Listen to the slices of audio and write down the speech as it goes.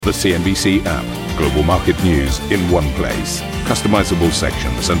The CNBC app. Global market news in one place. Customizable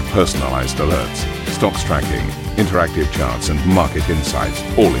sections and personalized alerts. Stocks tracking, interactive charts and market insights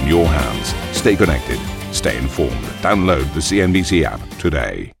all in your hands. Stay connected. Stay informed. Download the CNBC app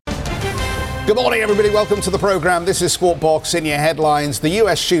today. Good morning, everybody. Welcome to the program. This is Squawk Box. In your headlines, the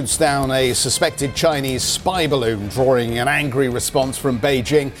US shoots down a suspected Chinese spy balloon, drawing an angry response from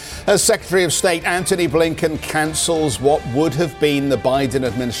Beijing as Secretary of State Antony Blinken cancels what would have been the Biden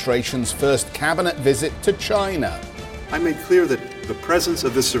administration's first cabinet visit to China. I made clear that the presence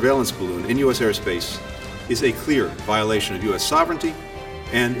of this surveillance balloon in U.S. airspace is a clear violation of U.S. sovereignty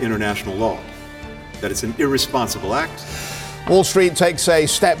and international law, that it's an irresponsible act. Wall Street takes a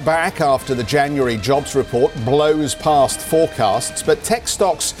step back after the January jobs report blows past forecasts, but tech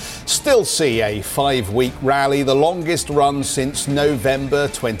stocks still see a 5-week rally, the longest run since November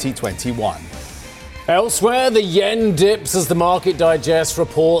 2021. Elsewhere, the yen dips as the market digests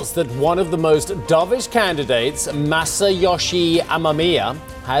reports that one of the most dovish candidates, Masayoshi Amamiya,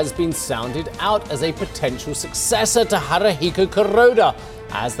 has been sounded out as a potential successor to Haruhiko Kuroda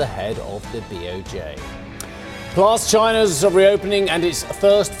as the head of the BOJ. Plus, China's reopening and its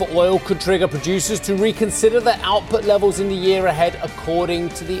thirst for oil could trigger producers to reconsider their output levels in the year ahead, according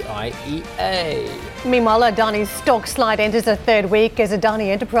to the IEA. Meanwhile, Adani's stock slide enters a third week as Adani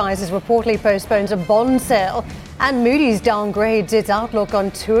Enterprises reportedly postpones a bond sale, and Moody's downgrades its outlook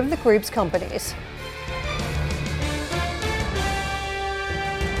on two of the group's companies.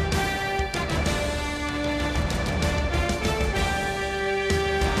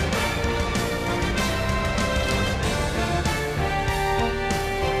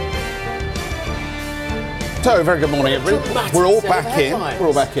 So, very good morning, everybody. We're all back in.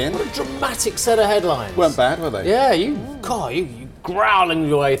 What a dramatic set of headlines. Weren't bad, were they? Yeah, you growling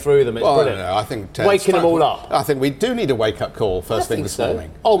your way through them. It's brilliant. No, I think waking them all up. I think we do need a wake-up call first thing this morning.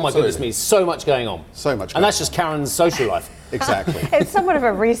 Oh my goodness me, so much going on. So much. And that's just Karen's social life. Exactly. It's somewhat of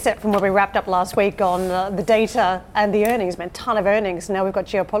a reset from where we wrapped up last week on the data and the earnings. A ton of earnings. Now we've got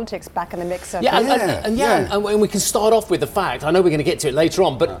geopolitics back in the mix. And we can start off with the fact, I know we're going to get to it later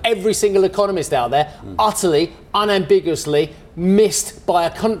on, but every single economist out there utterly, unambiguously missed by a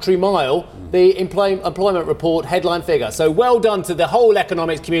country mile the employment report headline figure. So well done to the whole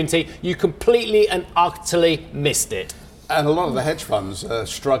economics community. You completely and utterly missed it. And a lot of the hedge funds are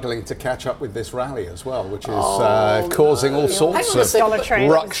struggling to catch up with this rally as well, which is causing all sorts of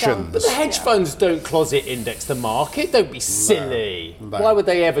ructions. But the hedge funds don't closet index the market. Don't be silly. No. Why would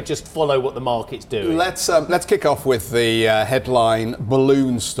they ever just follow what the market's doing? Let's kick off with the headline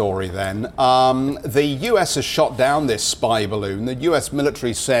balloon story then. The US has shot down this spy balloon. The US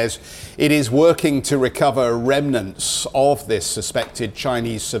military says it is working to recover remnants of this suspected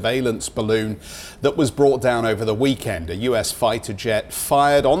Chinese surveillance balloon that was brought down over the weekend. A US fighter jet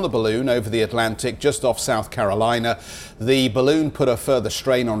fired on the balloon over the Atlantic just off South Carolina. The balloon put a further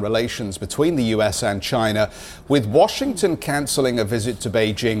strain on relations between the US and China, with Washington cancelling a visit to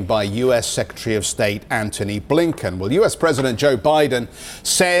Beijing by US Secretary of State Antony Blinken. Well, US President Joe Biden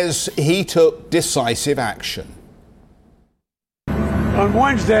says he took decisive action. On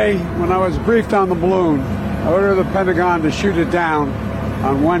Wednesday, when I was briefed on the balloon, I ordered the Pentagon to shoot it down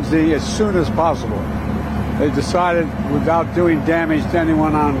on Wednesday as soon as possible. They decided, without doing damage to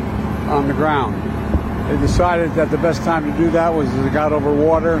anyone on the ground, they decided that the best time to do that was as it got over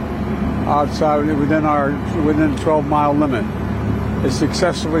water outside within the 12-mile limit. They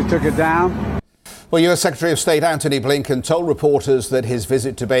successfully took it down. Well, US Secretary of State Antony Blinken told reporters that his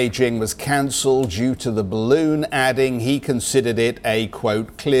visit to Beijing was cancelled due to the balloon, adding he considered it a,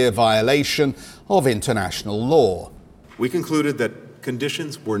 quote, clear violation of international law. We concluded that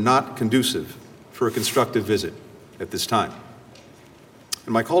conditions were not conducive for a constructive visit at this time.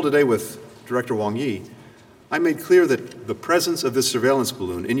 In my call today with Director Wang Yi, I made clear that the presence of this surveillance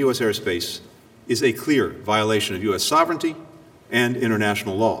balloon in U.S. airspace is a clear violation of U.S. sovereignty and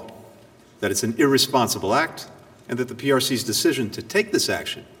international law, that it's an irresponsible act, and that the PRC's decision to take this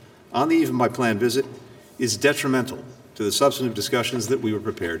action on the eve of my planned visit is detrimental to the substantive discussions that we were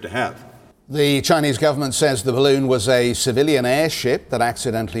prepared to have. The Chinese government says the balloon was a civilian airship that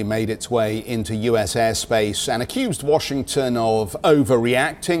accidentally made its way into US airspace and accused Washington of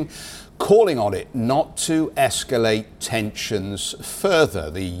overreacting, calling on it not to escalate tensions further.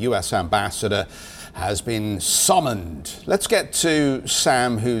 The US ambassador has been summoned. Let's get to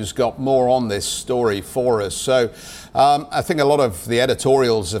Sam, who's got more on this story for us. So I think a lot of the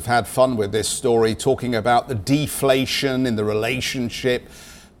editorials have had fun with this story, talking about the deflation in the relationship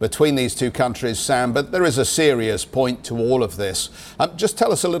between these two countries, Sam, but there is a serious point to all of this. Just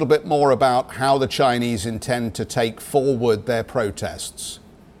tell us a little bit more about how the Chinese intend to take forward their protests.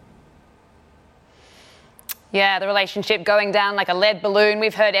 Yeah, the relationship going down like a lead balloon.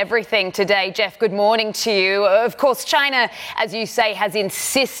 We've heard everything today. Jeff, good morning to you. Of course, China, as you say, has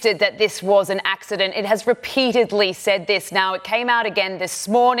insisted that this was an accident. It has repeatedly said this. Now, it came out again this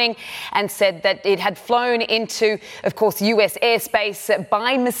morning and said that it had flown into, of course, US airspace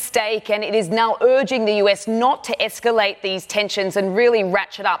by mistake, and it is now urging the US not to escalate these tensions and really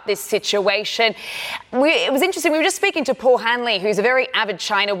ratchet up this situation. It was interesting. We were just speaking to Paul Hanley, who's a very avid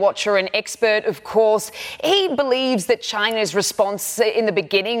China watcher and expert, of course. He believes that China's response in the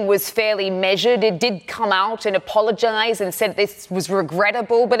beginning was fairly measured. It did come out and apologize and said this was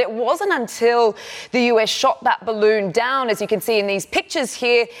regrettable, but it wasn't until the US shot that balloon down, as you can see in these pictures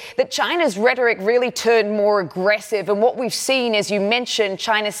here, that China's rhetoric really turned more aggressive. And what we've seen, as you mentioned,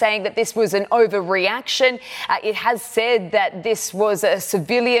 China saying that this was an overreaction. It has said that this was a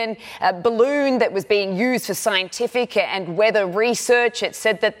civilian balloon that was being used for scientific and weather research. It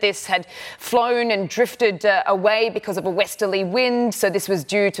said that this had flown and drifted away because of a westerly wind, so this was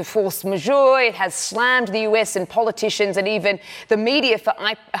due to force majeure. It has slammed the US and politicians and even the media for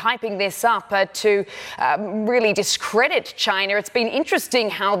hyping this up to really discredit China. It's been interesting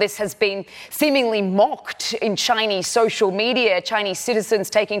how this has been seemingly mocked in Chinese social media, Chinese citizens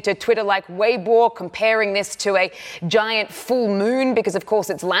taking to Twitter like Weibo, comparing this to a giant full moon because, of course,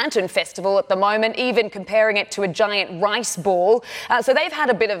 it's Lantern Festival at the moment, even comparing it to a giant rice ball. So they've had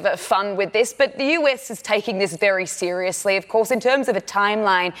a bit of fun with this, but the US is taking this very seriously. Of course, in terms of a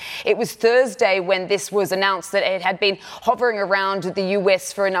timeline, it was Thursday when this was announced that it had been hovering around the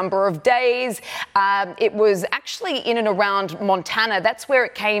US for a number of days. It was actually in and around Montana. That's where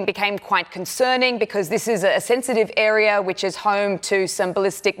it became quite concerning because this is a sensitive area which is home to some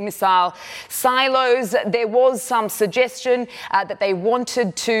ballistic missile silos. There was some suggestion that they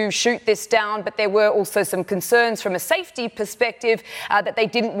wanted to shoot this down, but there were also some concerns from a safety perspective that they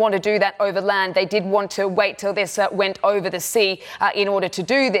didn't want to do that over land. They did want to wait till this went over the sea in order to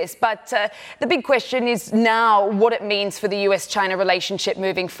do this. But the big question is now what it means for the US-China relationship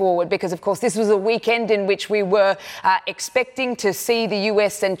moving forward, because, of course, this was a weekend in which we were expecting to see the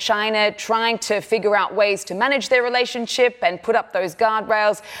US and China trying to figure out ways to manage their relationship and put up those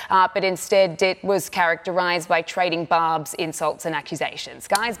guardrails. But instead, it was characterized by trading barbs, insults and accusations.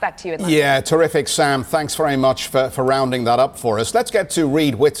 Guys, back to you in London. Yeah, terrific, Sam. Thanks very much for rounding that up for us. Let's get to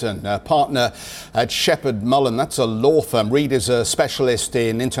Reed Whitton, partner at Shepherd Mullen. That's a law firm. Reed is a specialist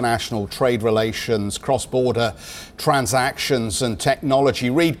in international trade relations, cross-border transactions and technology.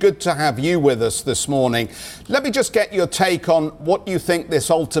 Reed, good to have you with us this morning. Let me just get your take on what you think this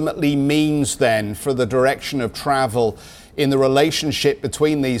ultimately means then for the direction of travel in the relationship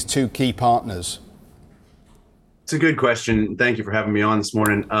between these two key partners. It's a good question. Thank you for having me on this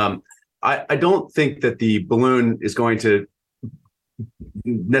morning. I don't think that the balloon is going to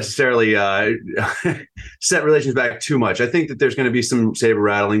necessarily set relations back too much. I think that there's going to be some saber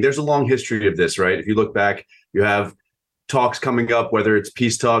rattling. There's a long history of this, right? If you look back, you have talks coming up, whether it's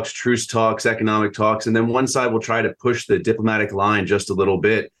peace talks, truce talks, economic talks, and then one side will try to push the diplomatic line just a little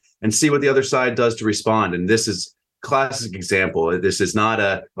bit and see what the other side does to respond. And this is a classic example. This is not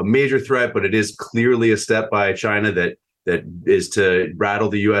a major threat, but it is clearly a step by China that is to rattle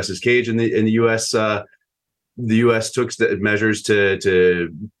the U.S.'s cage, and the U.S. The U.S. took measures to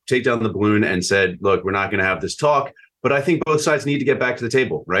take down the balloon and said, look, we're not going to have this talk. But I think both sides need to get back to the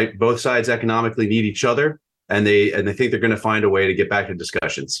table, right? Both sides economically need each other, and they think they're going to find a way to get back to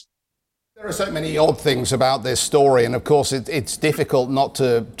discussions. There are so many odd things about this story, and of course it's difficult not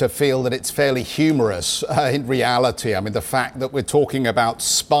to feel that it's fairly humorous in reality. I mean, the fact that we're talking about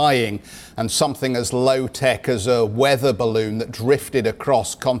spying and something as low-tech as a weather balloon that drifted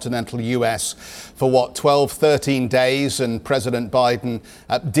across continental US for 12, 13 days, and President Biden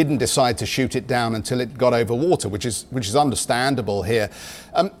didn't decide to shoot it down until it got over water, which is understandable here.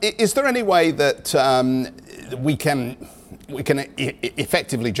 Is there any way that we can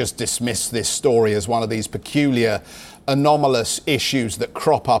effectively just dismiss this story as one of these peculiar, anomalous issues that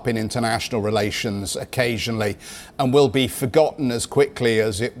crop up in international relations occasionally and will be forgotten as quickly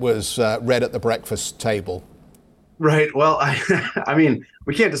as it was read at the breakfast table? Right. Well, I mean,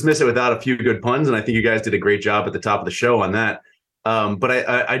 we can't dismiss it without a few good puns, and I think you guys did a great job at the top of the show on that. But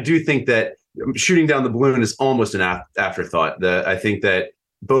I do think that shooting down the balloon is almost an afterthought. I think that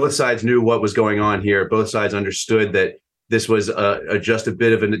both sides knew what was going on here. Both sides understood that this was just a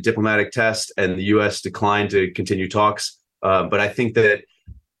bit of a diplomatic test, and the U.S. declined to continue talks. But I think that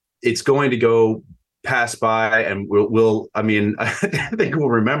it's going to go pass by, and I think we'll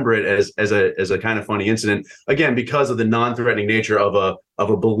remember it as a kind of funny incident, again, because of the non-threatening nature of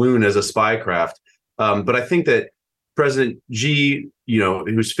a balloon as a spy craft. But I think that President Xi,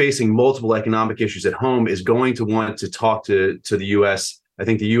 who's facing multiple economic issues at home, is going to want to talk to the U.S. I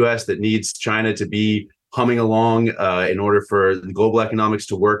think the U.S. that needs China to be humming along in order for the global economics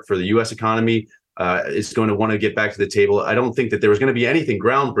to work for the U.S. economy is going to want to get back to the table. I don't think that there was going to be anything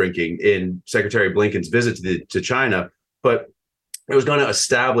groundbreaking in Secretary Blinken's visit to China, but it was going to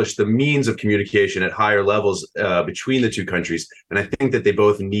establish the means of communication at higher levels between the two countries. And I think that they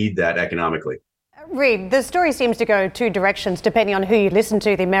both need that economically. Reid, the story seems to go two directions depending on who you listen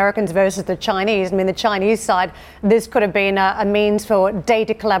to, the Americans versus the Chinese. I mean, the Chinese side, this could have been a means for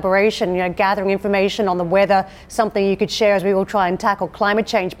data collaboration, gathering information on the weather, something you could share as we all try and tackle climate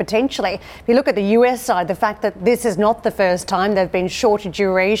change potentially. If you look at the US side, the fact that this is not the first time there have been shorter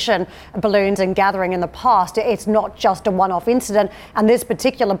duration balloons and gathering in the past, it's not just a one-off incident. And this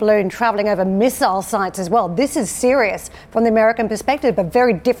particular balloon traveling over missile sites as well. This is serious from the American perspective, but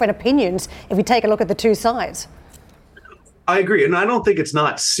very different opinions if you take a look at the two sides. I agree. And I don't think it's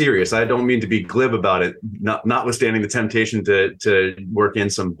not serious. I don't mean to be glib about it, notwithstanding the temptation to work in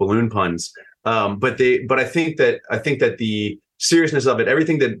some balloon puns. But I think that the seriousness of it,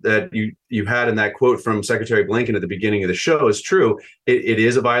 everything that you had in that quote from Secretary Blinken at the beginning of the show is true. It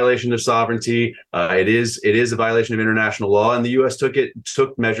is a violation of sovereignty. It is a violation of international law. And the U.S.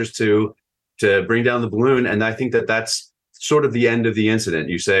 took measures to bring down the balloon. And I think that that's sort of the end of the incident.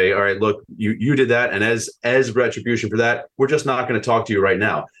 You say, all right, look, you did that. And as retribution for that, we're just not going to talk to you right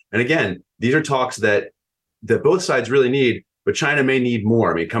now. And again, these are talks that both sides really need, but China may need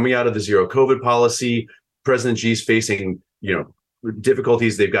more. I mean, coming out of the zero COVID policy, President Xi's facing,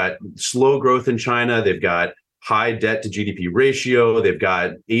 difficulties. They've got slow growth in China. They've got high debt to GDP ratio. They've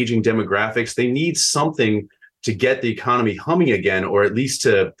got aging demographics. They need something to get the economy humming again, or at least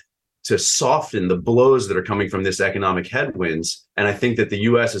to soften the blows that are coming from this economic headwinds. And I think that the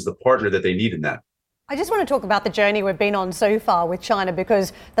U.S. is the partner that they need in that. I just want to talk about the journey we've been on so far with China,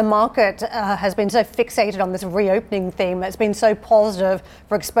 because the market has been so fixated on this reopening theme. It's been so positive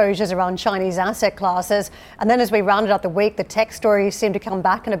for exposures around Chinese asset classes. And then as we rounded out the week, the tech stories seemed to come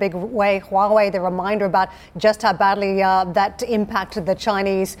back in a big way. Huawei, the reminder about just how badly that impacted the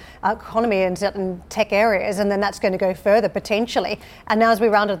Chinese economy in certain tech areas. And then that's going to go further potentially. And now as we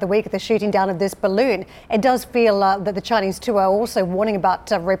rounded out the week, the shooting down of this balloon, it does feel that the Chinese too are also warning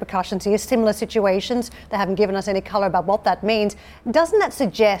about repercussions here, similar situations. They haven't given us any color about what that means. Doesn't that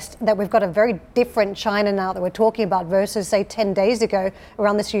suggest that we've got a very different China now that we're talking about versus, say, 10 days ago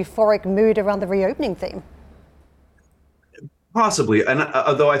around this euphoric mood around the reopening theme? Possibly. And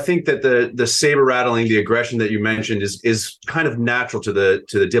although I think that the saber rattling, the aggression that you mentioned is kind of natural to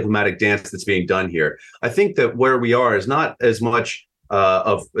the diplomatic dance that's being done here. I think that where we are is not as much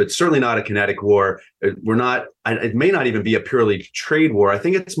it's certainly not a kinetic war. It may not even be a purely trade war. I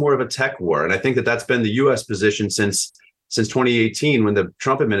think it's more of a tech war. And I think that that's been the U.S. position since 2018, when the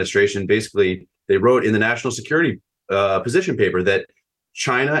Trump administration basically, they wrote in the national security position paper that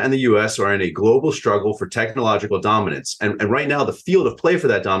China and the U.S. are in a global struggle for technological dominance. And right now, the field of play for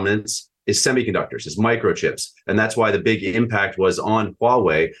that dominance is semiconductors, is microchips. And that's why the big impact was on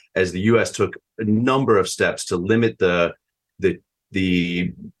Huawei, as the U.S. took a number of steps to limit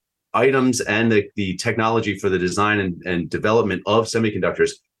the items and the technology for the design and development of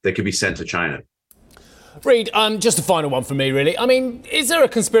semiconductors that could be sent to China. Reid, just a final one from me, really. I mean, is there a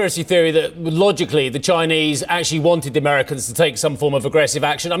conspiracy theory that logically the Chinese actually wanted the Americans to take some form of aggressive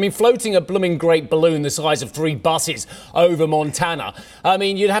action? I mean, floating a blooming great balloon the size of 3 buses over Montana. I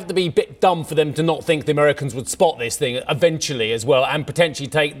mean, you'd have to be a bit dumb for them to not think the Americans would spot this thing eventually as well and potentially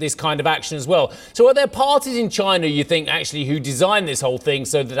take this kind of action as well. So are there parties in China, you think, actually who designed this whole thing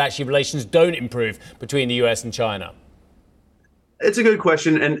so that actually relations don't improve between the US and China? It's a good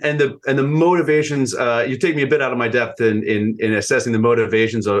question, and the motivations. You take me a bit out of my depth in assessing the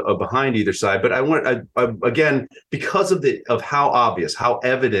motivations of behind either side. But I again, because of how obvious, how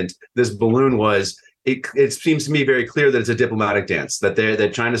evident this balloon was. It seems to me very clear that it's a diplomatic dance.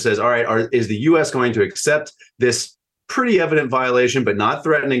 That China says, all right, is the U.S. going to accept this pretty evident violation, but not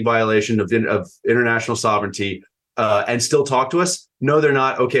threatening violation of international sovereignty, and still talk to us? No, they're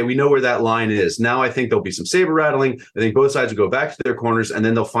not. Okay, we know where that line is. Now I think there'll be some saber rattling. I think both sides will go back to their corners, and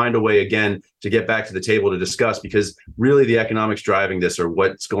then they'll find a way again to get back to the table to discuss, because really the economics driving this are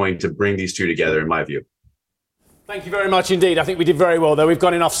what's going to bring these two together, in my view. Thank you very much indeed. I think we did very well, though. We've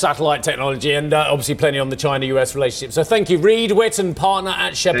got enough satellite technology and obviously plenty on the China-US relationship. So thank you, Reid Whitton, partner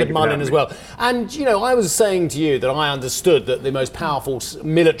at Shepherd Mullin as well. And, I was saying to you that I understood that the most powerful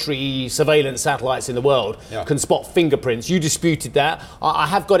military surveillance satellites in the world can spot fingerprints. You disputed that. I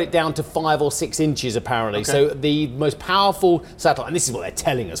have got it down to 5 or 6 inches, apparently. Okay. So the most powerful satellite, and this is what they're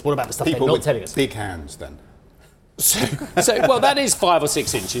telling us. What about the stuff they're not telling us? Big hands, then. Well, that is 5 or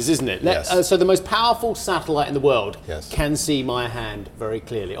 6 inches, isn't it? Yes. So the most powerful satellite in the world Yes. can see my hand very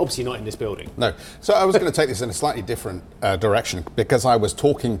clearly. Obviously not in this building. No. So I was going to take this in a slightly different direction because I was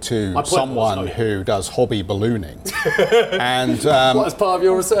talking to someone who does hobby ballooning. And what, as part of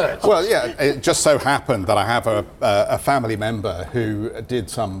your research? Well, yeah, it just so happened that I have a family member who did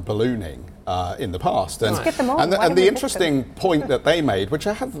some ballooning in the past. Let's get them on. And the interesting point that they made, which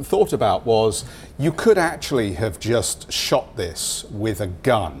I hadn't thought about, was you could actually have just shot this with a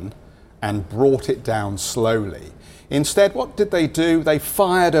gun and brought it down slowly. Instead, what did they do? They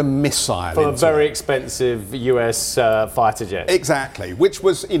fired a missile from a very it. expensive US fighter jet. Exactly, which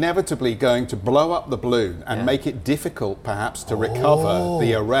was inevitably going to blow up the balloon and make it difficult, perhaps, to recover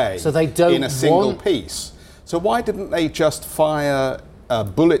the array So they don't in a single want- piece. So why didn't they just fire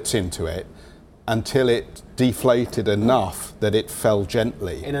bullets into it until it deflated enough that it fell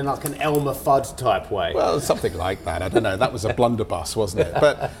gently? In like an Elmer Fudd type way. Well, something like that. I don't know. That was a blunderbuss, wasn't it?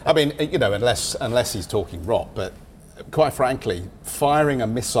 But I mean, you know, unless he's talking rot. But quite frankly, firing a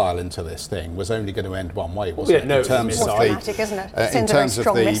missile into this thing was only going to end one way, wasn't it? In terms of dramatic, isn't it? In terms of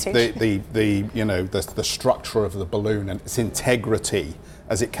message. the structure of the balloon and its integrity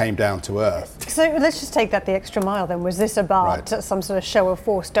as it came down to Earth. So let's just take that the extra mile then. Was this about some sort of show of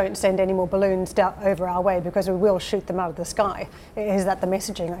force? Don't send any more balloons down over our way because we will shoot them out of the sky. Is that the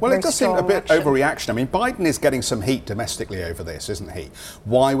messaging? Well, it does seem a bit overreaction. I mean, Biden is getting some heat domestically over this, isn't he?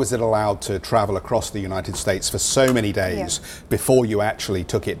 Why was it allowed to travel across the United States for so many days before you actually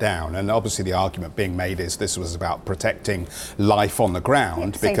took it down? And obviously the argument being made is this was about protecting life on the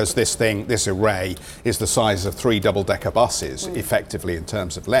ground because this array is the size of 3 double-decker buses, effectively in terms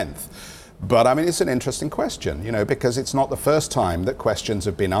of length. But I mean, it's an interesting question, you know, because it's not the first time that questions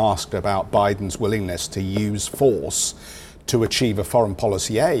have been asked about Biden's willingness to use force to achieve a foreign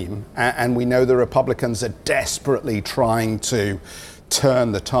policy aim. And we know the Republicans are desperately trying to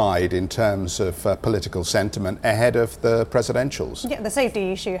turn the tide in terms of political sentiment ahead of the presidentials. Yeah, the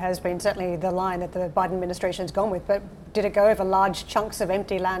safety issue has been certainly the line that the Biden administration's gone with, but did it go over large chunks of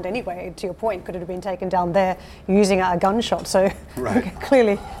empty land anyway? To your point, could it have been taken down there using a gunshot? So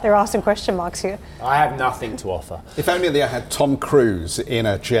clearly there are some question marks here. I have nothing to offer. If only they had Tom Cruise in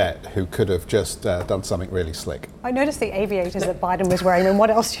a jet who could have just done something really slick. I noticed the aviators that Biden was wearing. I mean, what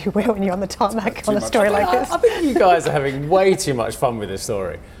else do you wear when you're on the tarmac on a story like this? I think you guys are having way too much fun with this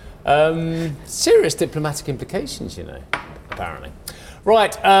story. Serious diplomatic implications, you know, apparently.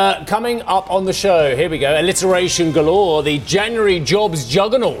 Right, coming up on the show, here we go, alliteration galore, the January jobs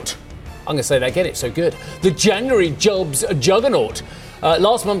juggernaut. I'm going to say that again, it's so good. The January jobs juggernaut.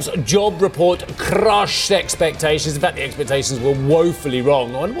 Last month's job report crushed expectations. In fact, the expectations were woefully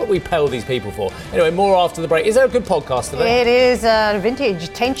wrong. I wonder what we pay all these people for. Anyway, more after the break. Is there a good podcast today? It is vintage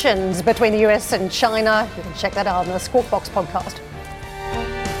tensions between the US and China. You can check that out on the Squawk Box podcast.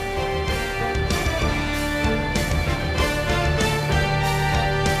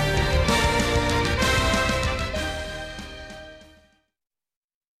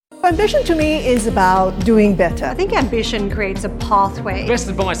 Ambition to me is about doing better. I think ambition creates a pathway. The best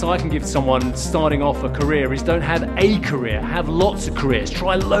advice I can give to someone starting off a career is don't have a career, have lots of careers,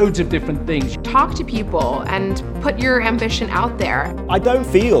 try loads of different things. Talk to people and put your ambition out there. I don't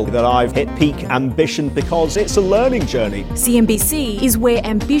feel that I've hit peak ambition because it's a learning journey. CNBC is where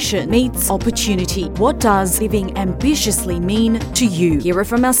ambition meets opportunity. What does living ambitiously mean to you? Hear it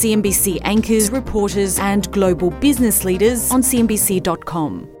from our CNBC anchors, reporters, and global business leaders on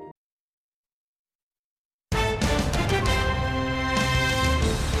CNBC.com.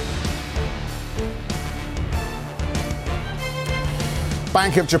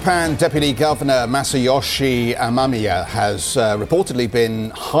 Bank of Japan Deputy Governor Masayoshi Amamiya has reportedly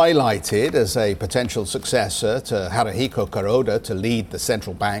been highlighted as a potential successor to Haruhiko Kuroda to lead the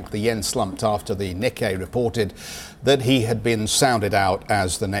central bank. The yen slumped after the Nikkei reported that he had been sounded out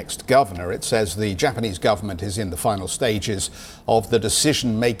as the next governor. It says the Japanese government is in the final stages of the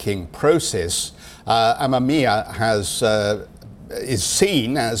decision-making process. Amamiya is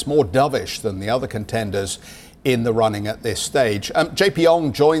seen as more dovish than the other contenders in the running at this stage. JP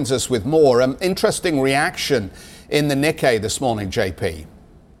Ong joins us with more. Interesting reaction in the Nikkei this morning, JP.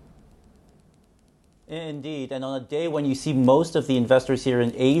 Indeed, and on a day when you see most of the investors here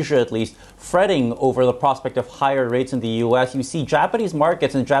in Asia, at least, fretting over the prospect of higher rates in the U.S., you see Japanese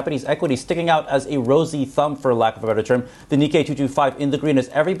markets and Japanese equities sticking out as a rosy thumb, for lack of a better term. The Nikkei 225 in the green as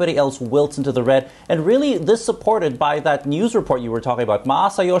everybody else wilts into the red. And really, this supported by that news report you were talking about.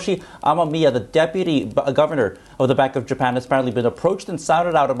 Masayoshi Amamiya, the deputy governor of the Bank of Japan, has apparently been approached and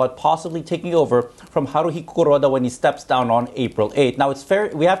sounded out about possibly taking over from Haruhiko Kuroda when he steps down on April 8th. Now, it's fair.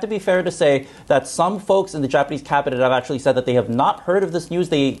 We have to be fair to say that some folks in the Japanese cabinet have actually said that they have not heard of this news.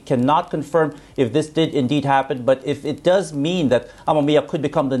 They cannot confirm if this did indeed happen. But if it does mean that Amamiya could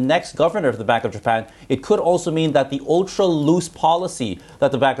become the next governor of the Bank of Japan, it could also mean that the ultra-loose policy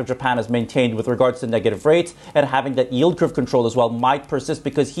that the Bank of Japan has maintained with regards to negative rates and having that yield curve control as well might persist,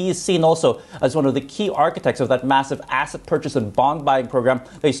 because he is seen also as one of the key architects of that massive asset purchase and bond buying program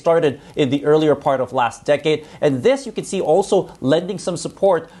they started in the earlier part of last decade. And this, you can see, also lending some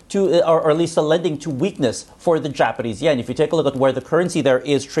support to, or at least a lending to weakness for the Japanese yen. If you take a look at where the currency there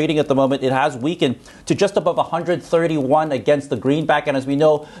is trading at the moment, it has weakened to just above 131 against the greenback. And as we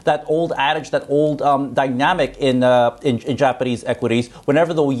know, that old adage, that old dynamic in Japanese equities,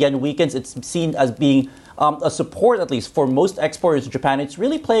 whenever the yen weakens, it's seen as being a support, at least for most exporters to Japan. It's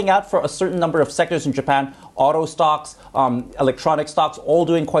really playing out for a certain number of sectors in Japan. Auto stocks, electronic stocks, all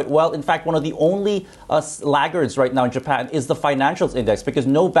doing quite well. In fact, one of the only laggards right now in Japan is the financials index, because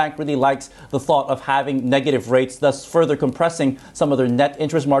no bank really likes the thought of having negative rates, thus further compressing some of their net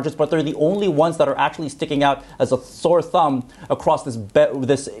interest margins. But they're the only ones that are actually sticking out as a sore thumb across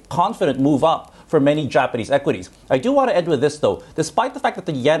this confident move up for many Japanese equities. I do want to end with this, though. Despite the fact that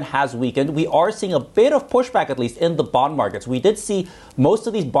the yen has weakened, we are seeing a bit of pushback, at least in the bond markets. We did see most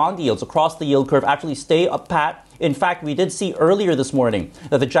of these bond yields across the yield curve actually stay up pat. In fact, we did see earlier this morning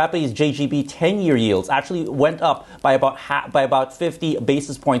that the Japanese JGB 10-year yields actually went up by about 50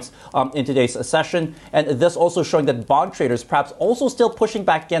 basis points in today's session. And this also showing that bond traders perhaps also still pushing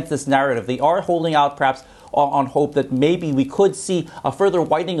back against this narrative. They are holding out perhaps on hope that maybe we could see a further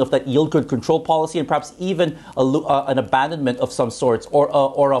widening of that yield curve control policy, and perhaps even an abandonment of some sorts,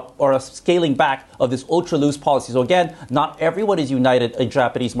 or a scaling back of this ultra loose policy. So again, not everyone is united in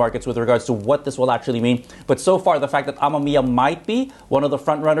Japanese markets with regards to what this will actually mean. But so far, the fact that Amamiya might be one of the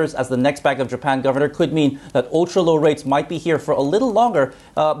front runners as the next Bank of Japan governor could mean that ultra low rates might be here for a little longer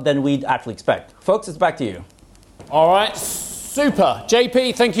than we'd actually expect. Folks, it's back to you. All right. Super.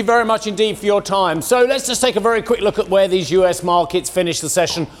 JP, thank you very much indeed for your time. So let's just take a very quick look at where these US markets finished the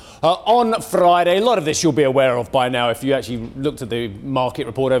session on Friday. A lot of this you'll be aware of by now if you actually looked at the market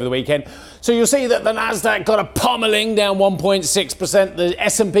report over the weekend. So you'll see that the Nasdaq got a pummeling, down 1.6%, the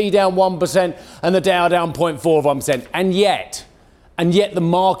S&P down 1%, and the Dow down 0.41%. And yet the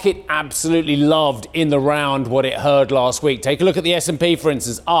market absolutely loved in the round what it heard last week. Take a look at the S&P, for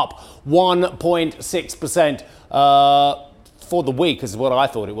instance, up 1.6%. For the week is what I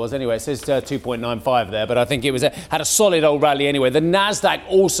thought it was. Anyway, it says 2.95 there, but I think it was had a solid old rally anyway. The Nasdaq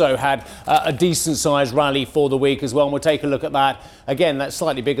also had a decent sized rally for the week as well, and we'll take a look at that. Again, that's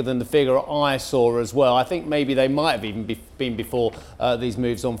slightly bigger than the figure I saw as well. I think maybe they might have even been before these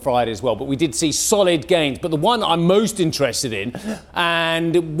moves on Friday as well, but we did see solid gains. But the one I'm most interested in,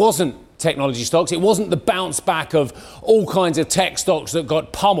 and it wasn't technology stocks, it wasn't the bounce back of all kinds of tech stocks that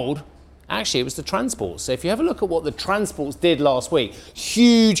got pummeled. Actually, it was the transports. So if you have a look at what the transports did last week,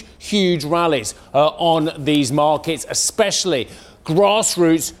 huge rallies on these markets, especially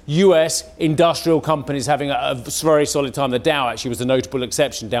grassroots US industrial companies having a very solid time. The Dow actually was a notable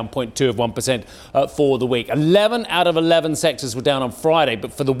exception, down 0.2% for the week. 11 out of 11 sectors were down on Friday,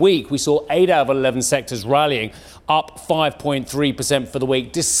 but for the week we saw 8 out of 11 sectors rallying, up 5.3% for the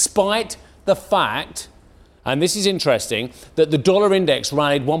week, despite the fact, and this is interesting, that the dollar index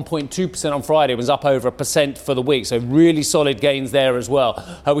rallied 1.2% on Friday, was up over 1% for the week. So really solid gains there as well.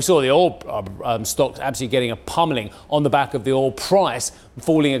 We saw the oil stocks absolutely getting a pummeling on the back of the oil price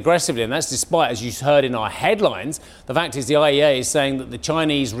falling aggressively. And that's despite, as you heard in our headlines, the fact is the IEA is saying that the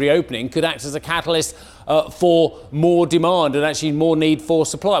Chinese reopening could act as a catalyst for more demand and actually more need for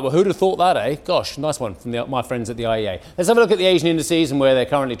supply. Well, who'd have thought that, eh? Gosh, nice one from my friends at the IEA. Let's have a look at the Asian indices and where they're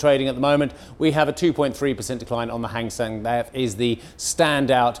currently trading at the moment. We have a 2.3% decline on the Hang Seng. That is the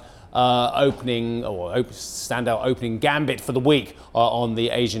standout opening gambit for the week on the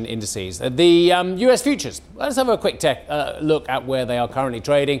Asian indices. The US futures, let's have a quick look at where they are currently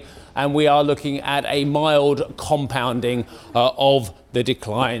trading, and we are looking at a mild compounding of the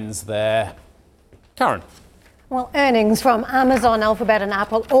declines there. Karen. Well, earnings from Amazon, Alphabet and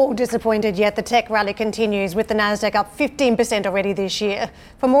Apple all disappointed, yet the tech rally continues with the Nasdaq up 15% already this year.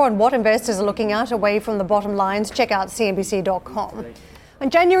 For more on what investors are looking at away from the bottom lines, check out CNBC.com.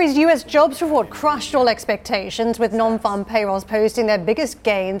 And January's US jobs report crushed all expectations, with non-farm payrolls posting their biggest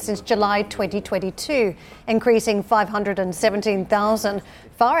gain since July 2022, increasing 517,000,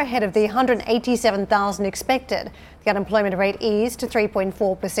 far ahead of the 187,000 expected. The unemployment rate eased to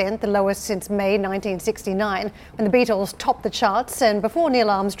 3.4%, the lowest since May 1969, when the Beatles topped the charts and before Neil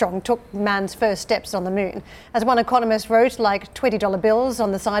Armstrong took man's first steps on the moon. As one economist wrote, like $20 bills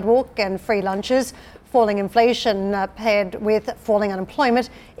on the sidewalk and free lunches, falling inflation paired with falling unemployment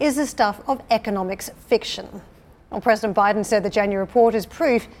is the stuff of economics fiction. Well, President Biden said the January report is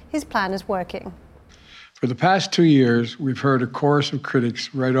proof his plan is working. For the past 2 years, we've heard a chorus of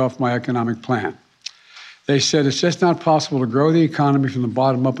critics write off my economic plan. They said it's just not possible to grow the economy from the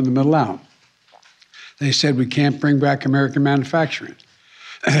bottom up and the middle out. They said we can't bring back American manufacturing.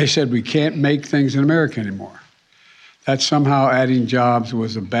 They said we can't make things in America anymore. That somehow adding jobs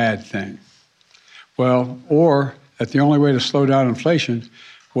was a bad thing. Well, or that the only way to slow down inflation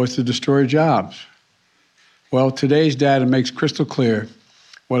was to destroy jobs. Well, today's data makes crystal clear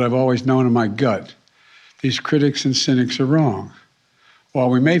what I've always known in my gut. These critics and cynics are wrong. While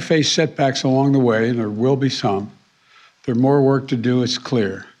we may face setbacks along the way, and there will be some, there's more work to do, it's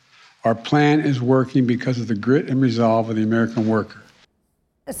clear. Our plan is working because of the grit and resolve of the American worker.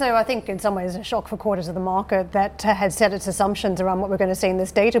 So I think in some ways a shock for quarters of the market that had set its assumptions around what we're going to see in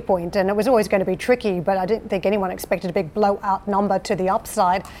this data point. And it was always going to be tricky, but I didn't think anyone expected a big blowout number to the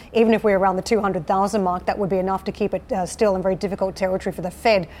upside. Even if we're around the 200,000 mark, that would be enough to keep it still in very difficult territory for the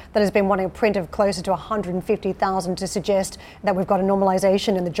Fed that has been wanting a print of closer to 150,000 to suggest that we've got a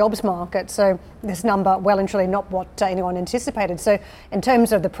normalization in the jobs market. So this number, well and truly not what anyone anticipated. So in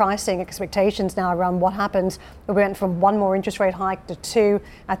terms of the pricing expectations now around what happens, we went from one more interest rate hike to two.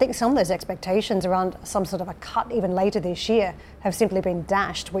 I think some of those expectations around some sort of a cut even later this year have simply been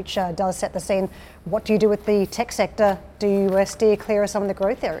dashed, which does set the scene. What do you do with the tech sector? Do you steer clear of some of the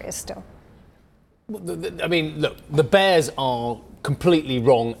growth areas still? I mean, look, the bears are completely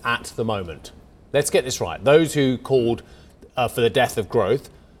wrong at the moment. Let's get this right. Those who called for the death of growth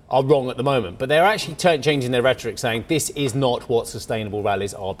are wrong at the moment, but they're actually changing their rhetoric, saying this is not what sustainable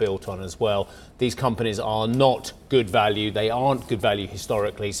rallies are built on as well. These companies are not good value. They aren't good value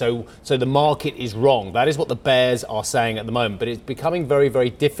historically. So the market is wrong. That is what the bears are saying at the moment. But it's becoming very, very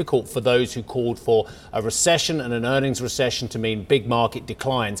difficult for those who called for a recession and an earnings recession to mean big market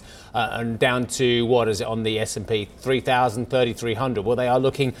declines and down to, what is it on the S&P, 3,000, 3,300. Well, they are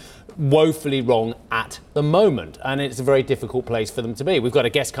looking woefully wrong at the moment, and it's a very difficult place for them to be. We've got a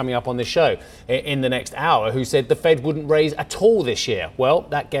guest coming up on this show in the next hour who said the Fed wouldn't raise at all this year. Well,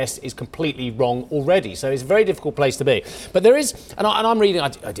 that guest is completely wrong already, so it's a very difficult place to be. But there is, and I'm reading, I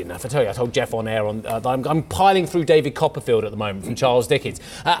didn't have to tell you, I told Jeff on air, I'm piling through David Copperfield at the moment from Charles Dickens,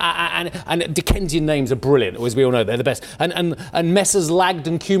 and Dickensian names are brilliant, as we all know, they're the best, and Messrs Lagged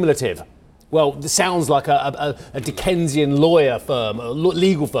and Cumulative. Well, this sounds like a Dickensian lawyer firm, a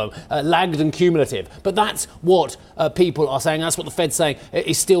legal firm, Lagged and Cumulative. But that's what people are saying. That's what the Fed's saying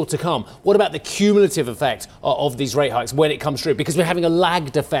is still to come. What about the cumulative effect of these rate hikes when it comes through? Because we're having a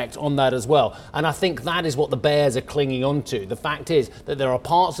lagged effect on that as well. And I think that is what the bears are clinging on to. The fact is that there are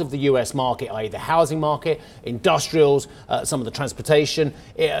parts of the US market, i.e. the housing market, industrials, some of the transportation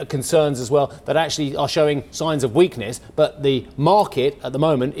concerns as well, that actually are showing signs of weakness. But the market at the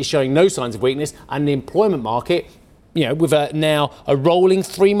moment is showing no signs of weakness, and the employment market, with now a rolling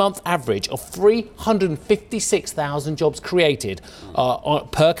 3-month average of 356,000 jobs created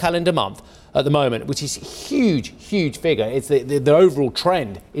per calendar month at the moment, which is huge figure. It's the overall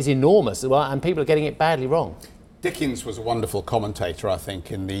trend is enormous, and people are getting it badly wrong. Dickens was a wonderful commentator, I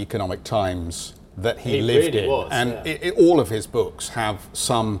think, in the Economic Times that he lived really in, was, and all of his books have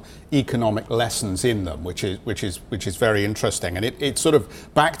some economic lessons in them, which is very interesting. And it's sort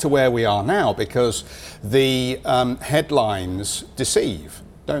of back to where we are now, because the headlines deceive,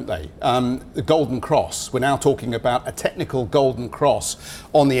 don't they? The Golden Cross. We're now talking about a technical Golden Cross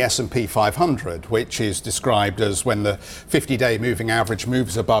on the S&P 500, which is described as when the 50-day moving average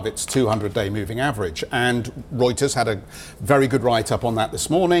moves above its 200-day moving average. And Reuters had a very good write-up on that this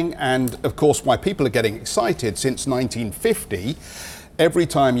morning. And of course, why people are getting excited, since 1950, every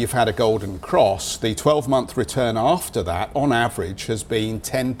time you've had a Golden Cross, the 12-month return after that, on average, has been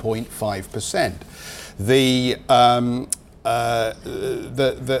 10.5%. The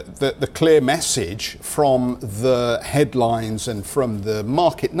clear message from the headlines and from the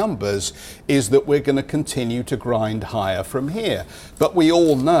market numbers is that we're going to continue to grind higher from here. But we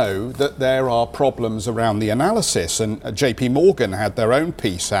all know that there are problems around the analysis, and JP Morgan had their own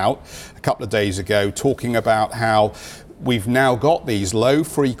piece out a couple of days ago talking about how we've now got these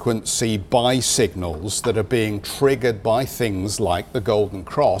low-frequency buy signals that are being triggered by things like the Golden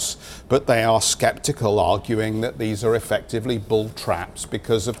Cross, but they are skeptical, arguing that these are effectively bull traps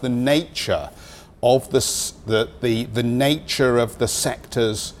because of the nature of the nature of the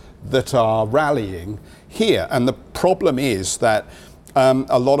sectors that are rallying here. And the problem is that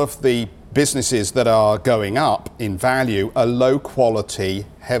a lot of the businesses that are going up in value are low quality,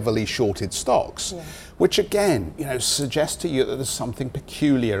 heavily shorted stocks, which again, suggests to you that there's something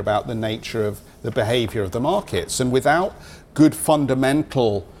peculiar about the nature of the behavior of the markets. And without good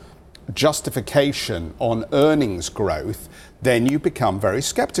fundamental justification on earnings growth, then you become very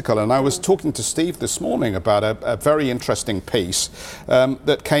skeptical. And I was talking to Steve this morning about a very interesting piece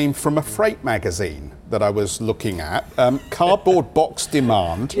that came from a freight magazine that I was looking at. Cardboard box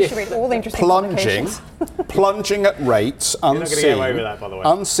demand plunging at rates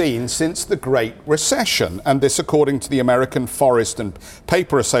unseen since the Great Recession. And this according to the American Forest and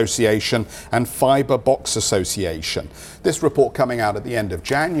Paper Association and Fiber Box Association. This report coming out at the end of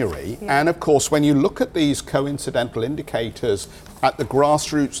January. And of course, when you look at these coincidental indicators at the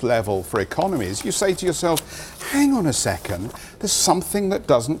grassroots level for economies, you say to yourself, hang on a second, there's something that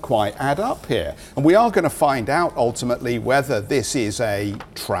doesn't quite add up here. And we are going to find out ultimately whether this is a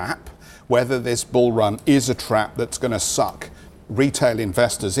trap, whether this bull run is a trap that's going to suck retail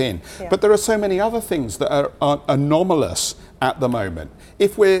investors in. But there are so many other things that are anomalous at the moment.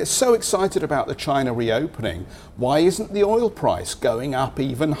 If we're so excited about the China reopening, why isn't the oil price going up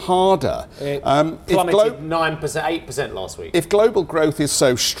even harder? It plummeted 9%, 8% last week. If global growth is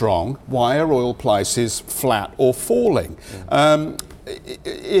so strong, why are oil prices flat or falling?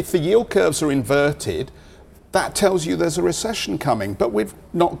 If the yield curves are inverted, that tells you there's a recession coming, but we've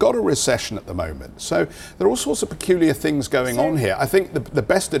not got a recession at the moment. So there are all sorts of peculiar things going on here. I think the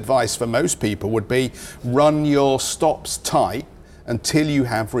best advice for most people would be run your stops tight until you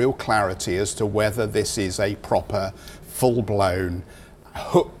have real clarity as to whether this is a proper, full-blown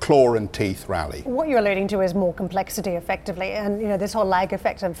hook, claw and teeth rally. What you're alluding to is more complexity effectively, and this whole lag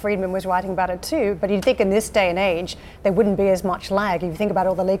effect, and Friedman was writing about it too, but you'd think in this day and age there wouldn't be as much lag. If you think about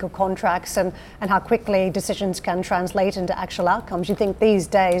all the legal contracts and how quickly decisions can translate into actual outcomes, you'd think these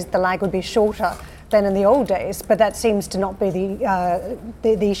days the lag would be shorter than in the old days, but that seems to not be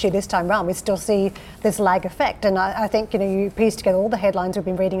the issue this time round. We still see this lag effect, and I think you piece together all the headlines we've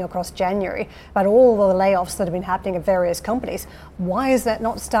been reading across January about all the layoffs that have been happening at various companies. Why is that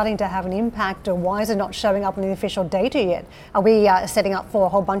not starting to have an impact, or why is it not showing up in the official data yet? Are we setting up for a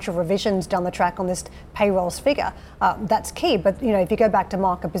whole bunch of revisions down the track on this payrolls figure? That's key, but if you go back to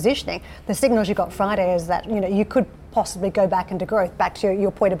market positioning, the signals you got Friday is that you could possibly go back into growth, back to your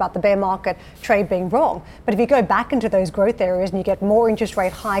point about the bear market trade being wrong. But if you go back into those growth areas and you get more interest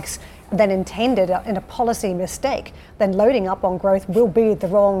rate hikes than intended in a policy mistake, then loading up on growth will be the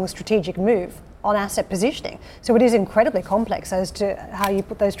wrong strategic move on asset positioning. So it is incredibly complex as to how you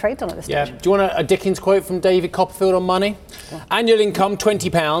put those trades on at this stage. Do you want a Dickens quote from David Copperfield on money? Annual income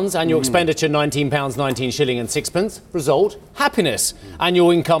 £20, annual expenditure £19, 19 shilling and sixpence. Result, happiness.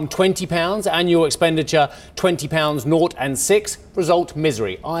 Annual income £20, annual expenditure £20, 0 and 6. Result,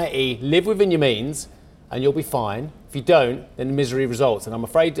 misery. I.e., live within your means and you'll be fine. If you don't, then misery results. And I'm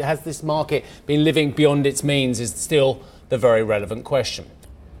afraid, has this market been living beyond its means is still the very relevant question.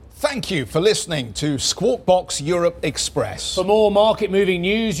 Thank you for listening to Squawk Box Europe Express. For more market-moving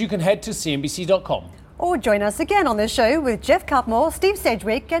news, you can head to cnbc.com. Or join us again on the show with Jeff Cutmore, Steve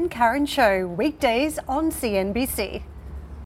Sedgwick and Karen Cho, weekdays on CNBC.